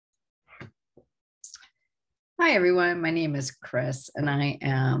Hi, everyone. My name is Kris, and I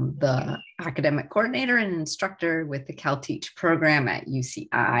am the academic coordinator and instructor with the CalTeach program at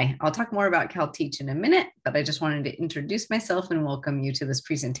UCI. I'll talk more about CalTeach in a minute, but I just wanted to introduce myself and welcome you to this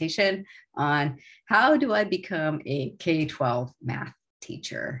presentation on how do I become a K-12 math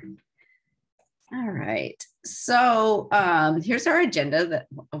teacher. All right, so here's our agenda,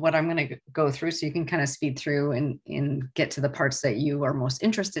 what I'm going to go through so you can kind of speed through and get to the parts that you are most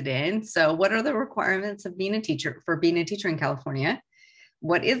interested in. So what are the requirements of being a teacher in California?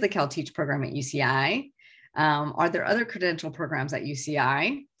 What is the CalTeach program at UCI? Are there other credential programs at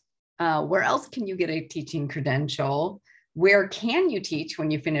UCI? Where else can you get a teaching credential? Where can you teach when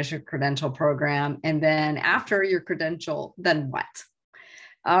you finish a credential program? And then after your credential, then what?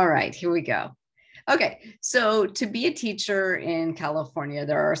 All right, here we go. Okay, so to be a teacher in California,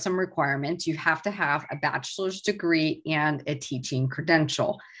 there are some requirements. You have to have a bachelor's degree and a teaching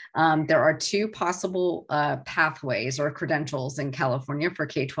credential. There are two possible pathways or credentials in California for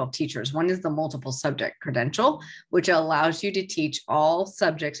K-12 teachers. One is the multiple subject credential, which allows you to teach all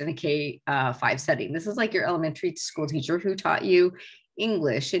subjects in a K-5 setting. This is like your elementary school teacher who taught you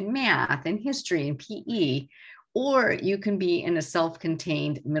English and math and history and PE. Or you can be in a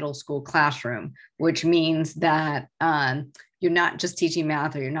self-contained middle school classroom, which means that you're not just teaching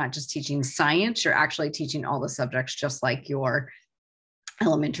math or you're not just teaching science, you're actually teaching all the subjects just like your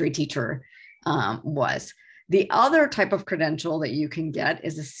elementary teacher was. The other type of credential that you can get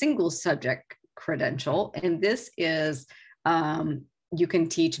is a single subject credential. And this is, you can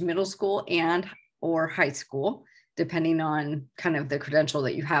teach middle school and or high school, depending on kind of the credential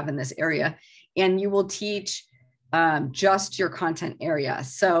that you have in this area. And you will teach just your content area.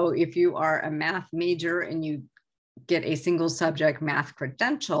 So if you are a math major and you get a single subject math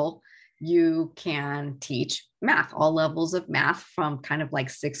credential, you can teach math, all levels of math from kind of like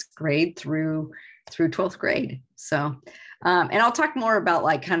 6th grade through 12th grade. So, and I'll talk more about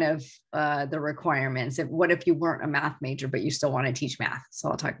like kind of the requirements. What if you weren't a math major, but you still want to teach math? So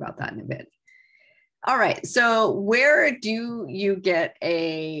I'll talk about that in a bit. All right, so where do you get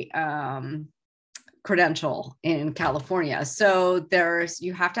a credential in California? So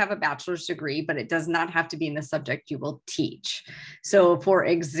you have to have a bachelor's degree, but it does not have to be in the subject you will teach. So for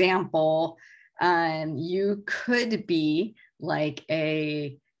example, you could be like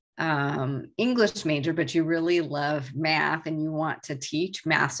a English major, but you really love math and you want to teach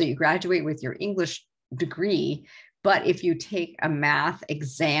math. So you graduate with your English degree, but if you take a math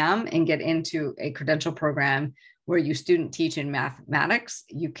exam and get into a credential program where you student teach in mathematics,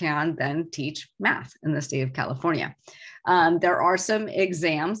 you can then teach math in the state of California. There are some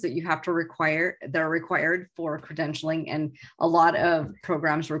exams that you have to require, that are required for credentialing, and a lot of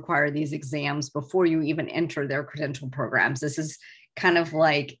programs require these exams before you even enter their credential programs. This is kind of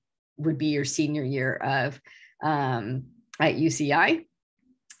like would be your senior year of at UCI,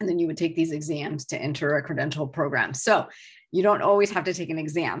 and then you would take these exams to enter a credential program. So you don't always have to take an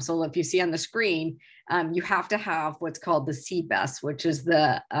exam. So if you see on the screen, you have to have what's called the CBEST, which is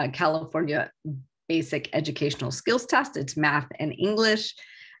the California Basic Educational Skills Test. It's math and English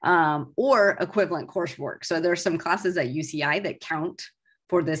or equivalent coursework. So there's some classes at UCI that count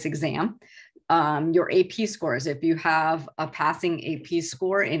for this exam. Your AP scores, if you have a passing AP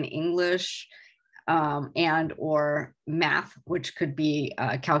score in English and or math, which could be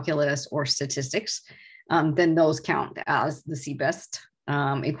calculus or statistics, then those count as the CBEST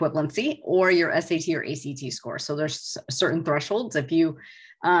equivalency, or your SAT or ACT score. So there's certain thresholds. If you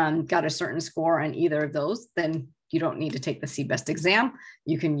got a certain score on either of those, then you don't need to take the CBEST exam.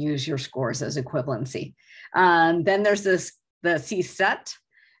 You can use your scores as equivalency. Then there's the CSET.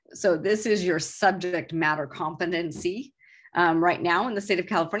 So this is your subject matter competency. Right now in the state of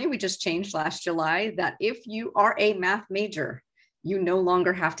California, we just changed last July that if you are a math major, you no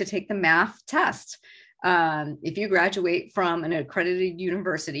longer have to take the math test. If you graduate from an accredited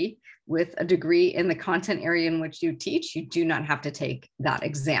university with a degree in the content area in which you teach, you do not have to take that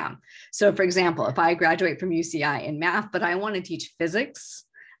exam. So for example, if I graduate from UCI in math, but I want to teach physics,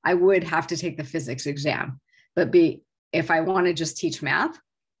 I would have to take the physics exam. But if I want to just teach math,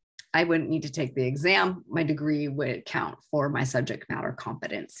 I wouldn't need to take the exam. My degree would count for my subject matter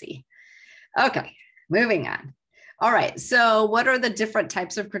competency. Okay, moving on. All right, so what are the different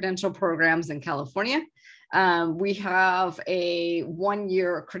types of credential programs in California? We have a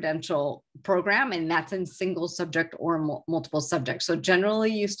 1-year credential program, and that's in single subject or multiple subjects. So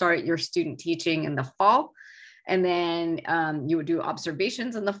generally you start your student teaching in the fall, and then you would do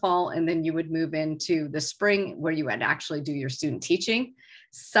observations in the fall, and then you would move into the spring where you would actually do your student teaching.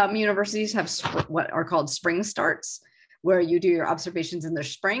 Some universities have what are called spring starts, where you do your observations in the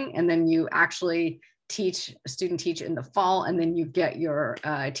spring, and then you actually student teach in the fall, and then you get your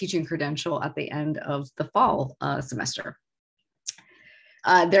teaching credential at the end of the fall semester.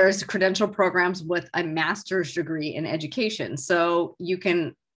 There's credential programs with a master's degree in education. So you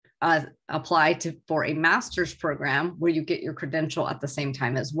can apply for a master's program where you get your credential at the same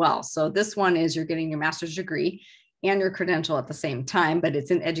time as well. So this one is you're getting your master's degree and your credential at the same time, but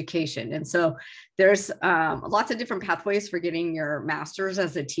it's in education. And so there's lots of different pathways for getting your master's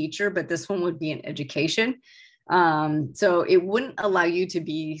as a teacher, but this one would be in education. So it wouldn't allow you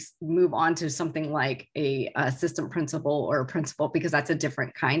to move on to something like a assistant principal or a principal, because that's a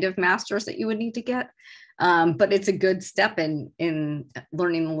different kind of master's that you would need to get. But it's a good step in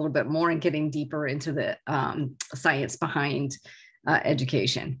learning a little bit more and getting deeper into the science behind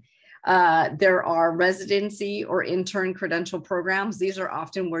education. There are residency or intern credential programs. These are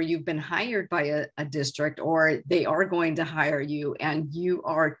often where you've been hired by a district, or they are going to hire you and you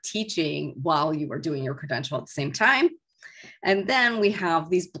are teaching while you are doing your credential at the same time. And then we have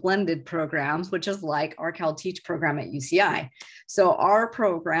these blended programs, which is like our CalTeach program at UCI. So our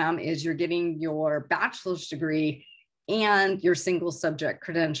program is you're getting your bachelor's degree and your single subject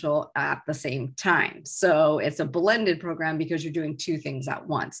credential at the same time. So it's a blended program because you're doing two things at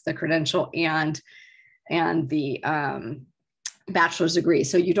once, the credential and the bachelor's degree.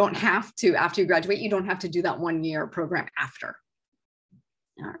 So you don't have to, after you graduate, you don't have to do that 1 year program after.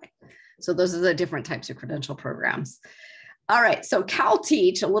 All right. So those are the different types of credential programs. All right, so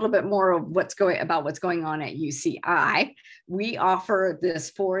CalTeach, a little bit more of what's going on at UCI. We offer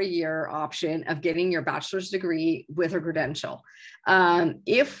this 4-year option of getting your bachelor's degree with a credential.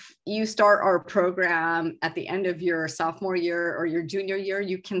 If you start our program at the end of your sophomore year or your junior year,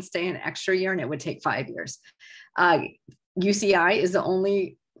 you can stay an extra year and it would take 5 years. UCI is the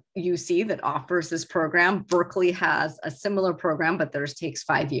only UC that offers this program. Berkeley has a similar program, but theirs takes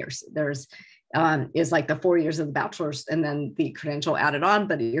 5 years. Theirs is like the 4 years of the bachelor's and then the credential added on,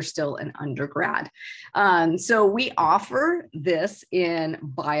 but you're still an undergrad. So we offer this in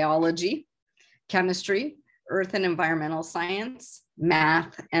biology, chemistry, earth and environmental science,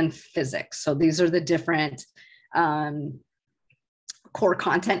 math, and physics. So these are the different core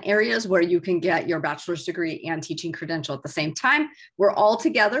content areas where you can get your bachelor's degree and teaching credential at the same time. We're all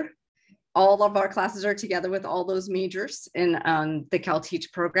together. All of our classes are together with all those majors in the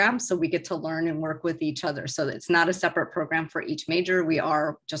CalTeach program. So we get to learn and work with each other. So it's not a separate program for each major. We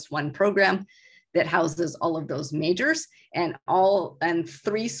are just one program that houses all of those majors, and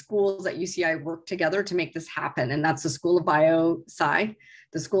 3 schools at UCI work together to make this happen. And that's the School of Bio-Sci,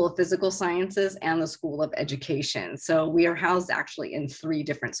 the School of Physical Sciences, and the School of Education. So we are housed actually in 3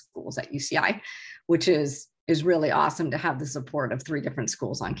 different schools at UCI, which is really awesome to have the support of 3 different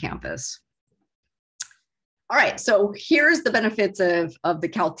schools on campus. All right, so here's the benefits of the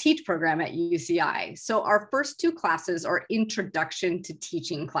CalTeach program at UCI. So our first 2 classes are introduction to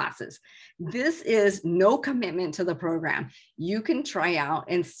teaching classes. This is no commitment to the program. You can try out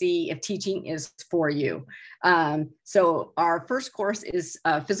and see if teaching is for you. So our first course is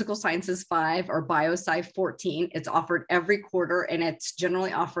Physical Sciences 5 or Bio-Sci 14. It's offered every quarter, and it's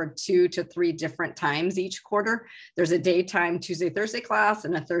generally offered 2 to 3 different times each quarter. There's a daytime Tuesday, Thursday class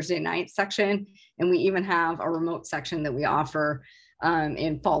and a Thursday night section. And we even have a remote section that we offer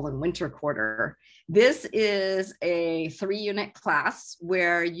in fall and winter quarter. This is a 3-unit class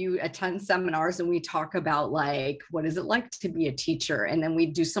where you attend seminars and we talk about like, what is it like to be a teacher? And then we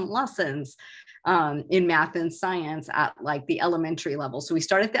do some lessons in math and science at like the elementary level. So we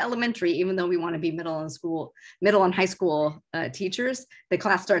start at the elementary, even though we want to be middle and high school teachers, the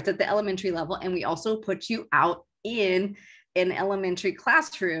class starts at the elementary level. And we also put you out in an elementary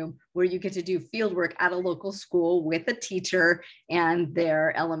classroom where you get to do field work at a local school with a teacher and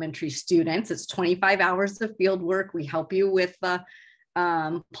their elementary students. It's 25 hours of field work. We help you with the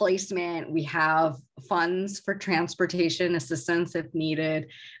placement. We have funds for transportation assistance if needed.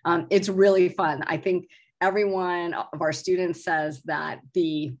 It's really fun. I think every one of our students says that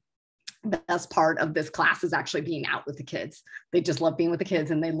the best part of this class is actually being out with the kids. They just love being with the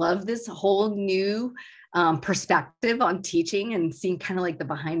kids, and they love this whole new perspective on teaching and seeing kind of like the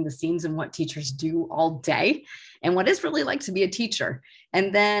behind the scenes and what teachers do all day and what it's really like to be a teacher.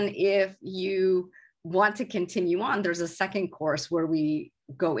 And then if you want to continue on, there's a second course where we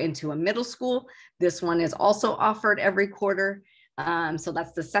go into a middle school. This one is also offered every quarter. So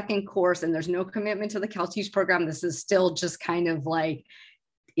that's the second course, and there's no commitment to the CalTeach program. This is still just kind of like,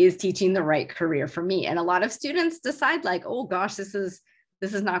 is teaching the right career for me? And a lot of students decide like, oh gosh, this is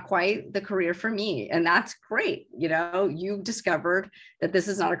not quite the career for me. And that's great. You know, you discovered that this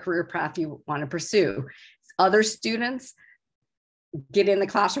is not a career path you want to pursue. Other students get in the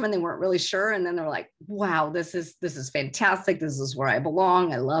classroom and they weren't really sure. And then they're like, wow, this is fantastic. This is where I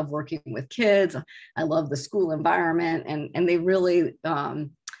belong. I love working with kids. I love the school environment. And they really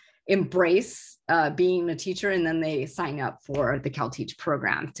embrace being a teacher. And then they sign up for the CalTeach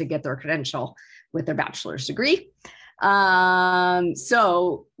program to get their credential with their bachelor's degree.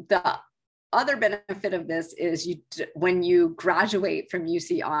 So the other benefit of this is when you graduate from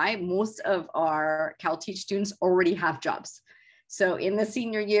UCI, most of our CalTeach students already have jobs. So in the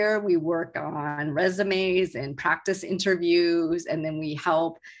senior year, we work on resumes and practice interviews, and then we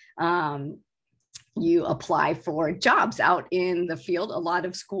help you apply for jobs out in the field. A lot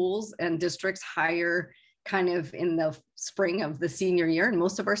of schools and districts hire kind of in the spring of the senior year, and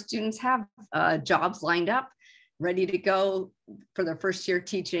most of our students have jobs lined up, ready to go for their first year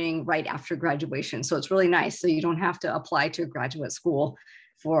teaching right after graduation. So it's really nice. So you don't have to apply to a graduate school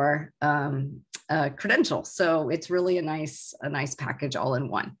for a credential. So it's really a nice package all in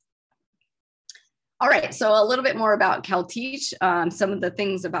one. All right, so a little bit more about CalTeach. Some of the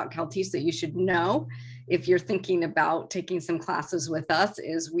things about CalTeach that you should know if you're thinking about taking some classes with us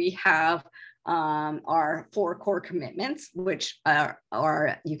is we have our 4 core commitments, which are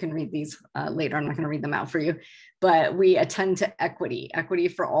you can read these later. I'm not going to read them out for you, but we attend to equity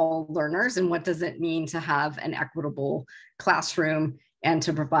for all learners. And what does it mean to have an equitable classroom and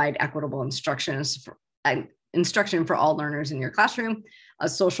to provide equitable instruction for all learners in your classroom? A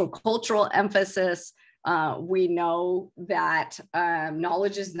social cultural emphasis. We know that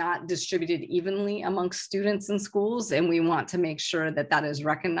knowledge is not distributed evenly amongst students in schools, and we want to make sure that that is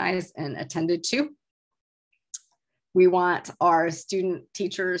recognized and attended to. We want our student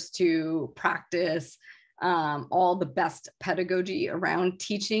teachers to practice all the best pedagogy around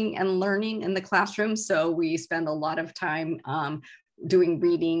teaching and learning in the classroom. So we spend a lot of time doing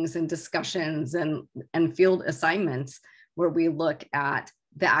readings and discussions and field assignments where we look at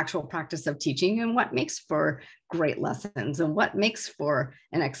the actual practice of teaching and what makes for great lessons and what makes for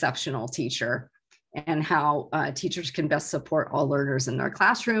an exceptional teacher and how teachers can best support all learners in their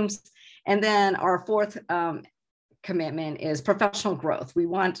classrooms. And then our 4th commitment is professional growth. We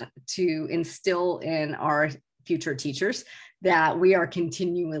want to instill in our future teachers that we are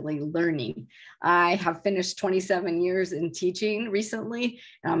continually learning. I have finished 27 years in teaching recently,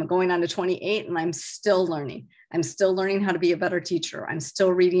 and I'm going on to 28, and I'm still learning. I'm still learning how to be a better teacher. I'm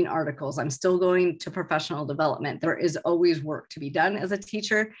still reading articles. I'm still going to professional development. There is always work to be done as a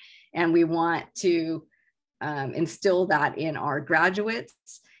teacher, and we want to instill that in our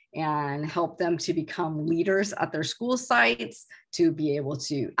graduates and help them to become leaders at their school sites, to be able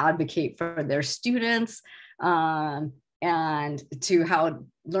to advocate for their students, and to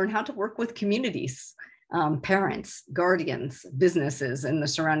learn how to work with communities, parents, guardians, businesses, and the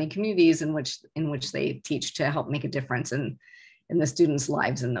surrounding communities in which they teach, to help make a difference in the students'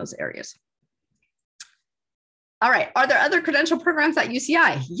 lives in those areas. All right, are there other credential programs at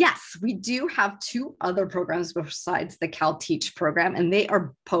UCI? Yes, we do have 2 other programs besides the CalTeach program, and they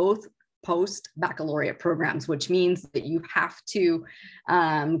are both post-baccalaureate programs, which means that you have to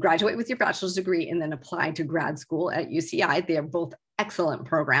graduate with your bachelor's degree and then apply to grad school at UCI. They are both excellent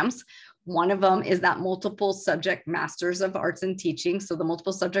programs. One of them is that multiple subject Masters of Arts in Teaching. So the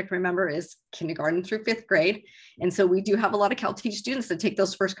multiple subject, remember, is kindergarten through 5th grade. And so we do have a lot of CalTeach students that take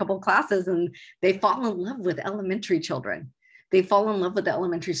those first couple of classes and they fall in love with elementary children. They fall in love with the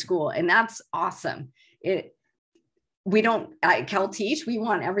elementary school, and that's awesome. We don't, at CalTeach, we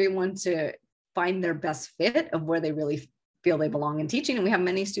want everyone to find their best fit of where they really feel they belong in teaching. And we have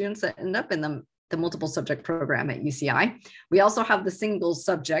many students that end up in the multiple subject program at UCI. We also have the single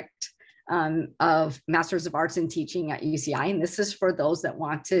subject of Masters of Arts in Teaching at UCI. And this is for those that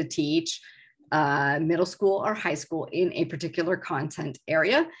want to teach middle school or high school in a particular content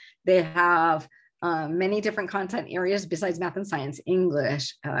area. They have many different content areas besides math and science: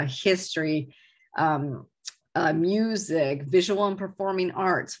 English, history, music, visual and performing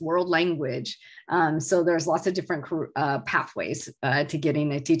arts, world language. So there's lots of different pathways to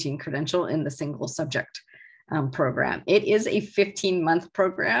getting a teaching credential in the single subject program. It is a 15-month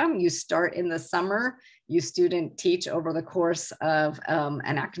program. You start in the summer, you student teach over the course of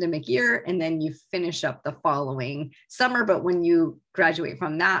an academic year, and then you finish up the following summer. But when you graduate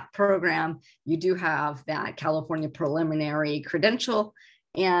from that program, you do have that California preliminary credential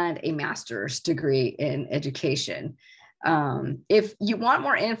and a master's degree in education. If you want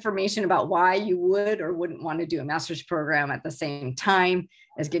more information about why you would or wouldn't want to do a master's program at the same time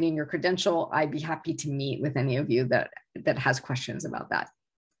as getting your credential, I'd be happy to meet with any of you that has questions about that.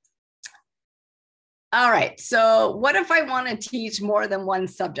 All right. So what if I want to teach more than one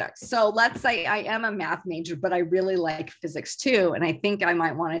subject? So let's say I am a math major, but I really like physics too. And I think I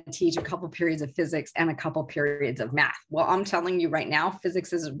might want to teach a couple periods of physics and a couple periods of math. Well, I'm telling you right now,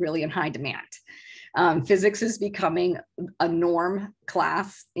 physics is really in high demand. Physics is becoming a norm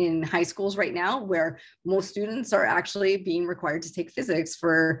class in high schools right now, where most students are actually being required to take physics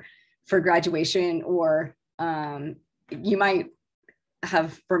for graduation, or you might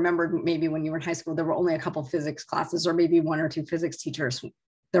have remembered maybe when you were in high school, there were only a couple physics classes, or maybe one or two physics teachers.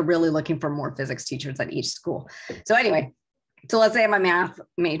 They're really looking for more physics teachers at each school. So anyway, so let's say I'm a math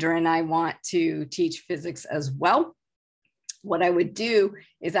major and I want to teach physics as well. What I would do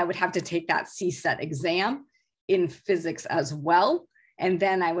is I would have to take that CSET exam in physics as well. And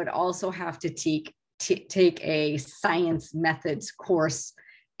then I would also have to take a science methods course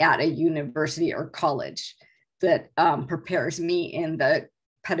at a university or college that prepares me in the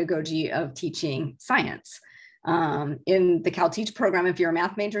pedagogy of teaching science. In the CalTeach program, if you're a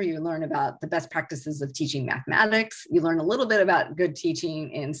math major, you learn about the best practices of teaching mathematics. You learn a little bit about good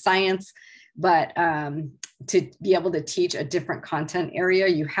teaching in science, but to be able to teach a different content area,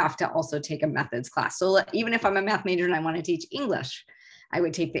 you have to also take a methods class. So even if I'm a math major and I want to teach English, I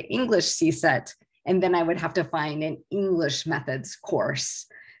would take the English CSET, and then I would have to find an English methods course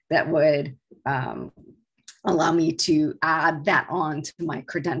that would allow me to add that on to my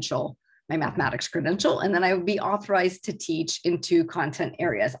credential, my mathematics credential, and then I would be authorized to teach in 2 content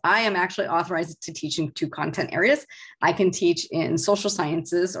areas. I am actually authorized to teach in 2 content areas. I can teach in social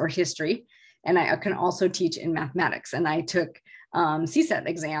sciences or history, and I can also teach in mathematics. And I took CSET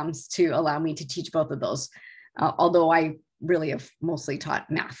exams to allow me to teach both of those, although I really have mostly taught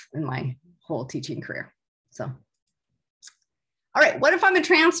math in my whole teaching career. So. All right, what if I'm a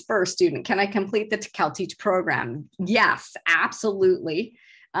transfer student? Can I complete the CalTeach program? Yes, absolutely.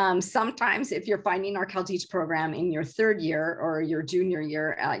 Sometimes if you're finding our CalTeach program in your 3rd year or your junior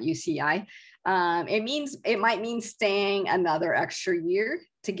year at UCI, it might mean staying another extra year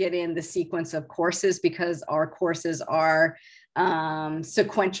to get in the sequence of courses, because our courses are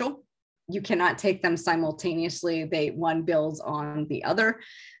sequential. You cannot take them simultaneously. One builds on the other.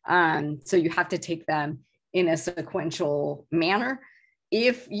 So you have to take them in a sequential manner.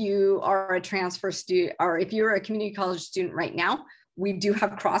 If you are a transfer student, or if you're a community college student right now, we do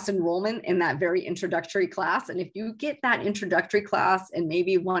have cross enrollment in that very introductory class. And if you get that introductory class and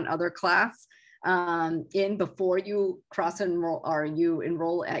maybe one other class in before you cross enroll or you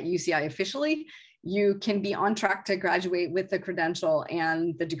enroll at UCI officially, you can be on track to graduate with the credential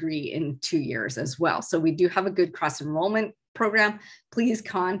and the degree in 2 years as well. So we do have a good cross enrollment program. Please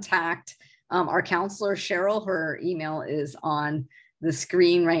contact our counselor, Cheryl. Her email is on the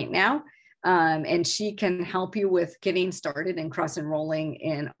screen right now, and she can help you with getting started and cross-enrolling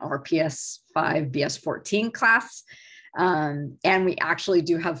in our PS5, BS14 class. And we actually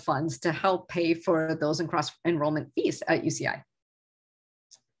do have funds to help pay for those and cross-enrollment fees at UCI.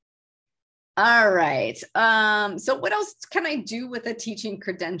 All right. So what else can I do with a teaching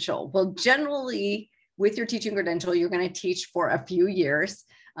credential? Well, generally, with your teaching credential, you're going to teach for a few years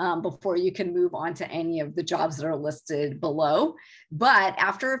before you can move on to any of the jobs that are listed below. But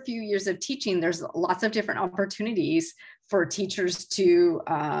after a few years of teaching, there's lots of different opportunities for teachers to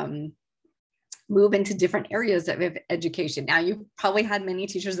move into different areas of education. Now, you've probably had many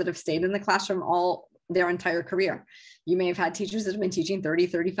teachers that have stayed in the classroom all their entire career. You may have had teachers that have been teaching 30,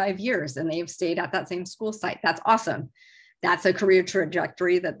 35 years, and they've stayed at that same school site. That's awesome. That's a career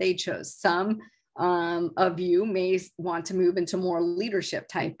trajectory that they chose. Some of you may want to move into more leadership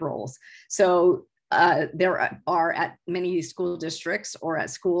type roles. So there are at many school districts or at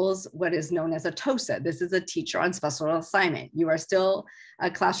schools what is known as a TOSA. This is a teacher on special assignment. You are still a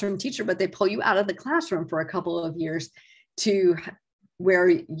classroom teacher, but they pull you out of the classroom for a couple of years to where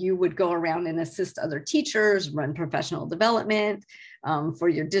you would go around and assist other teachers, run professional development for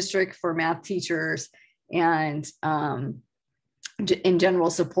your district for math teachers, and in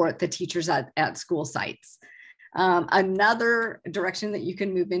general support the teachers at school sites. Another direction that you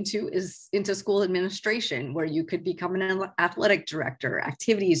can move into is into school administration, where you could become an athletic director,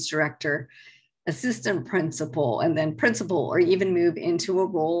 activities director, assistant principal, and then principal, or even move into a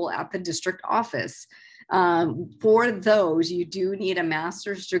role at the district office. For those, you do need a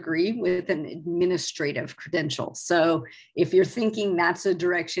master's degree with an administrative credential. So if you're thinking that's a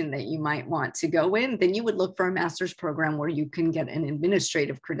direction that you might want to go in, then you would look for a master's program where you can get an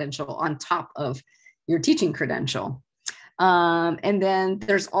administrative credential on top of your teaching credential. And then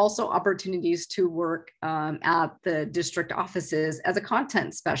there's also opportunities to work at the district offices as a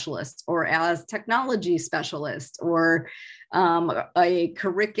content specialist or as technology specialist or a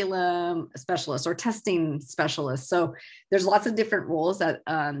curriculum specialist or testing specialist. So there's lots of different roles at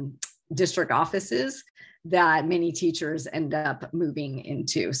district offices that many teachers end up moving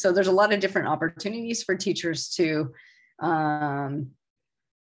into. So there's a lot of different opportunities for teachers to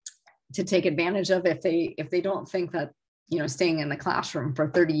take advantage of if they don't think that, you know, staying in the classroom for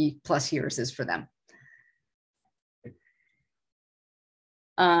 30 plus years is for them.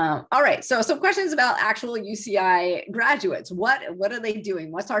 All right, so some questions about actual UCI graduates. What are they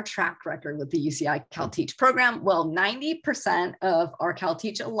doing? What's our track record with the UCI CalTeach program? Well, 90% of our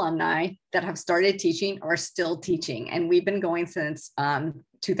CalTeach alumni that have started teaching are still teaching, and we've been going since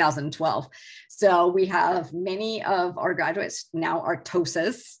 2012. So we have many of our graduates now are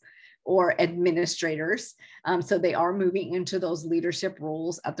TOSAs or administrators. So they are moving into those leadership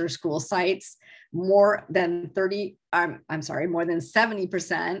roles at their school sites. More than 70%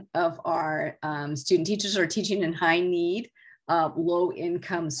 of our student teachers are teaching in high need, low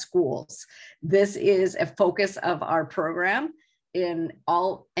income schools. This is a focus of our program in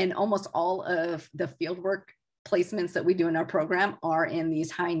almost all of the fieldwork placements that we do in our program are in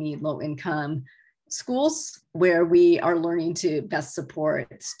these high need, low income schools where we are learning to best support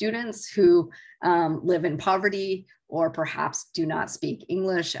students who live in poverty or perhaps do not speak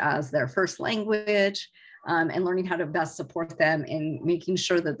English as their first language, and learning how to best support them in making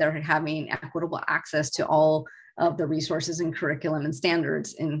sure that they're having equitable access to all of the resources and curriculum and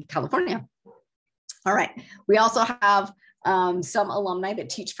standards in California. All right, we also have some alumni that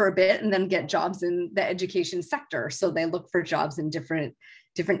teach for a bit and then get jobs in the education sector. So they look for jobs in different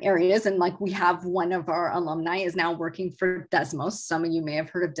areas. And like we have one of our alumni is now working for Desmos. Some of you may have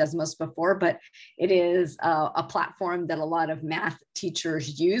heard of Desmos before, but it is a platform that a lot of math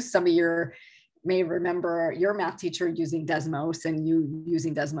teachers use. Some of you may remember your math teacher using Desmos and you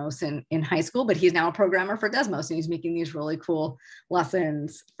using Desmos in high school, but he's now a programmer for Desmos and he's making these really cool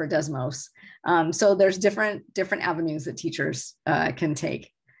lessons for Desmos. So there's different avenues that teachers can take.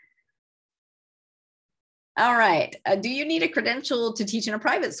 All right, do you need a credential to teach in a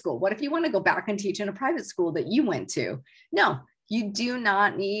private school? What if you want to go back and teach in a private school that you went to? No, you do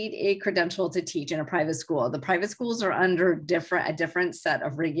not need a credential to teach in a private school. The private schools are under a different set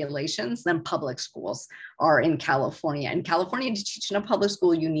of regulations than public schools are in California. In California, to teach in a public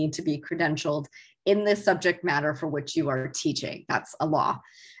school, you need to be credentialed in the subject matter for which you are teaching. That's a law.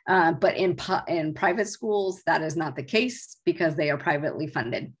 But in private schools, that is not the case because they are privately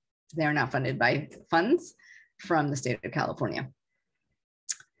funded. They are not funded by funds from the state of California.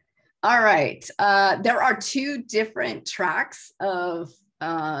 All right, there are two different tracks of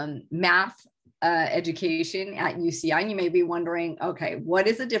math education at UCI. And you may be wondering, okay, what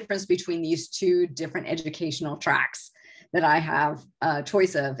is the difference between these two different educational tracks that I have a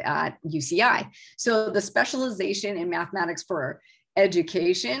choice of at UCI? So the specialization in mathematics for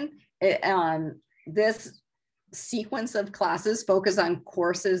education, this sequence of classes focus on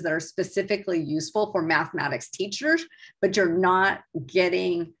courses that are specifically useful for mathematics teachers, but you're not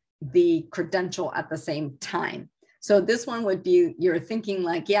getting the credential at the same time. So this one would be, you're thinking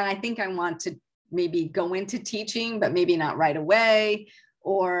like, yeah, I think I want to maybe go into teaching, but maybe not right away,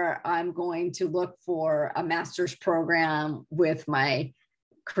 or I'm going to look for a master's program with my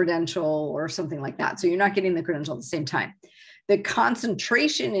credential or something like that. So you're not getting the credential at the same time. The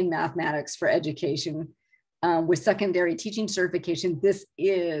concentration in mathematics for education with secondary teaching certification, this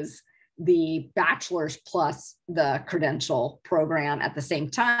is the bachelor's plus the credential program at the same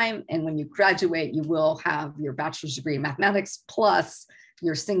time. And when you graduate, you will have your bachelor's degree in mathematics plus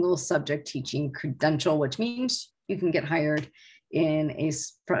your single subject teaching credential, which means you can get hired in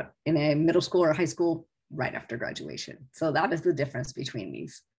a middle school or high school right after graduation. So that is the difference between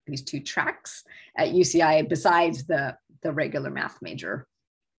these two tracks at UCI, besides the regular math major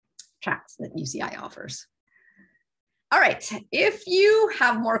tracks that UCI offers. All right, if you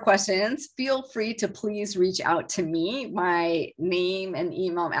have more questions, feel free to please reach out to me. My name and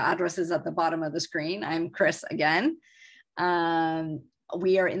email address is at the bottom of the screen. I'm Kris again.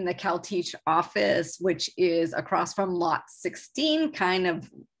 We are in the CalTeach office, which is across from lot 16, kind of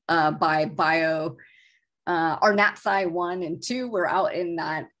by bio, our NatSci 1 and 2. We're out in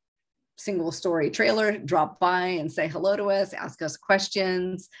that single story trailer. Drop by and say hello to us, ask us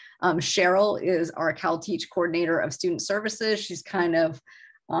questions. Cheryl is our CalTeach coordinator of student services. She's kind of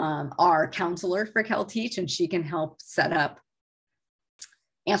our counselor for CalTeach, and she can help set up,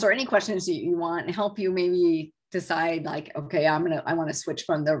 answer any questions that you want and help you maybe decide like, okay, I want to switch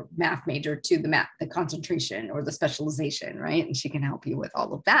from the math major to the concentration or the specialization, right? And she can help you with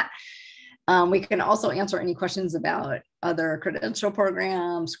all of that. We can also answer any questions about other credential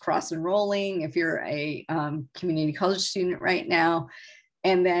programs, cross-enrolling if you're a community college student right now.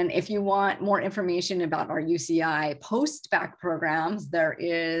 And then if you want more information about our UCI post-bac programs, there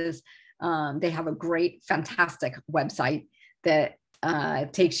is, they have a great, fantastic website that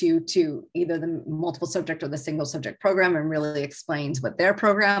takes you to either the multiple subject or the single subject program and really explains what their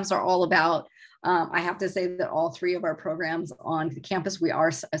programs are all about. I have to say that all three of our programs on the campus, we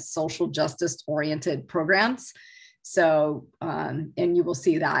are a social justice oriented programs. So, and you will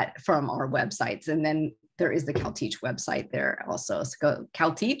see that from our websites. And then there is the CalTeach website there also. So go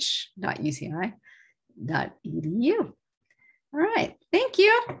calteach.uci.edu. All right, thank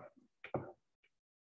you.